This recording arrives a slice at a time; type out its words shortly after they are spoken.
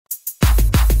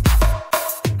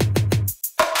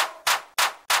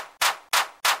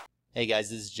Hey guys,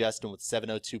 this is Justin with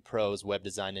 702 Pros Web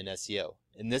Design and SEO.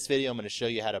 In this video, I'm going to show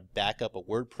you how to back up a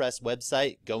WordPress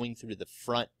website going through the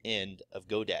front end of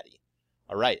Godaddy.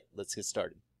 Alright, let's get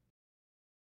started.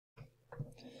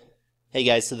 Hey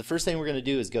guys, so the first thing we're going to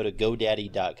do is go to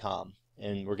godaddy.com,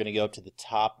 and we're going to go up to the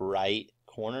top right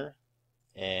corner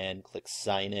and click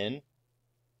sign in.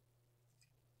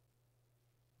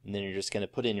 And then you're just going to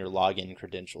put in your login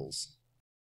credentials.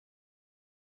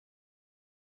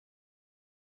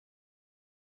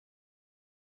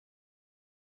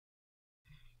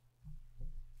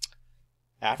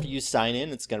 After you sign in,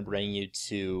 it's going to bring you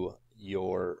to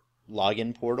your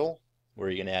login portal where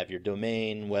you're going to have your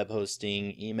domain, web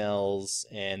hosting, emails,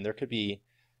 and there could be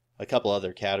a couple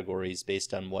other categories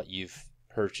based on what you've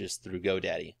purchased through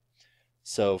Godaddy.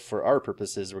 So for our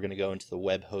purposes, we're going to go into the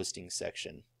web hosting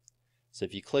section. So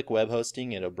if you click web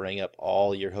hosting, it'll bring up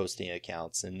all your hosting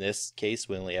accounts. In this case,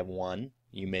 we only have one.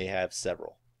 You may have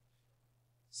several.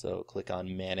 So click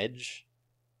on manage.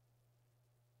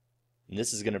 And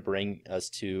this is going to bring us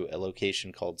to a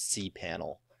location called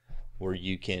cpanel, where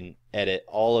you can edit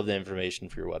all of the information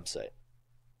for your website.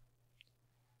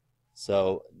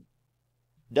 So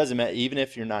it doesn't matter, even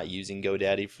if you're not using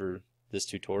Godaddy for this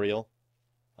tutorial,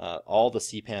 all the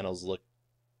cpanels look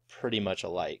pretty much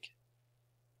alike.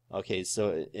 Okay,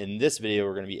 so in this video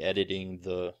we're going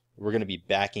to be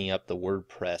backing up the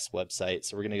WordPress website.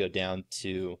 So we're going to go down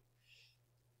to,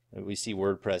 we see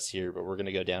WordPress here, but we're going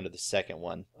to go down to the second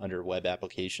one under Web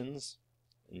Applications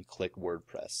and click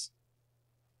WordPress.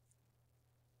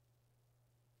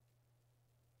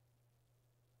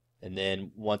 And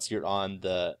then once you're on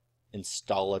the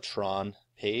Installatron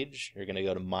page, you're going to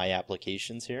go to My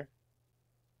Applications here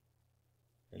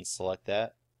and select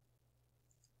that.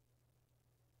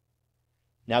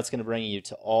 Now it's going to bring you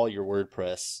to all your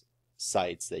WordPress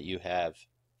sites that you have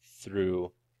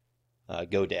through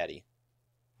Godaddy,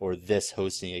 or this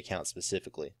hosting account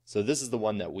specifically. So this is the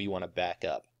one that we want to back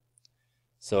up.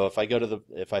 So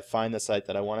if I find the site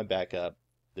that I want to back up,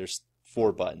 there's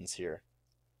 4 buttons here.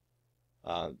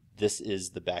 This is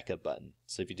the backup button.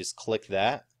 So if you just click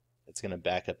that, it's going to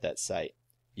back up that site.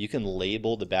 You can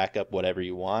label the backup whatever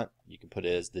you want. You can put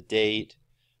it as the date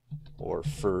or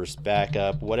first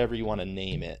backup, whatever you want to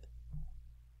name it,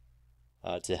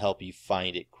 to help you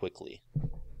find it quickly.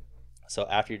 So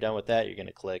after you're done with that, you're going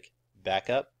to click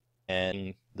backup,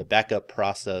 and the backup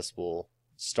process will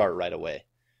start right away.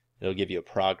 It'll give you a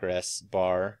progress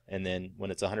bar, and then when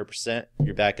it's 100%,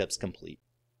 your backup's complete.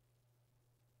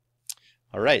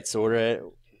 Alright,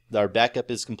 so our backup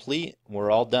is complete.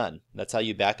 We're all done. That's how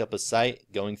you back up a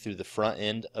site going through the front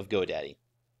end of Godaddy.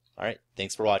 Alright,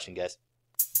 thanks for watching, guys.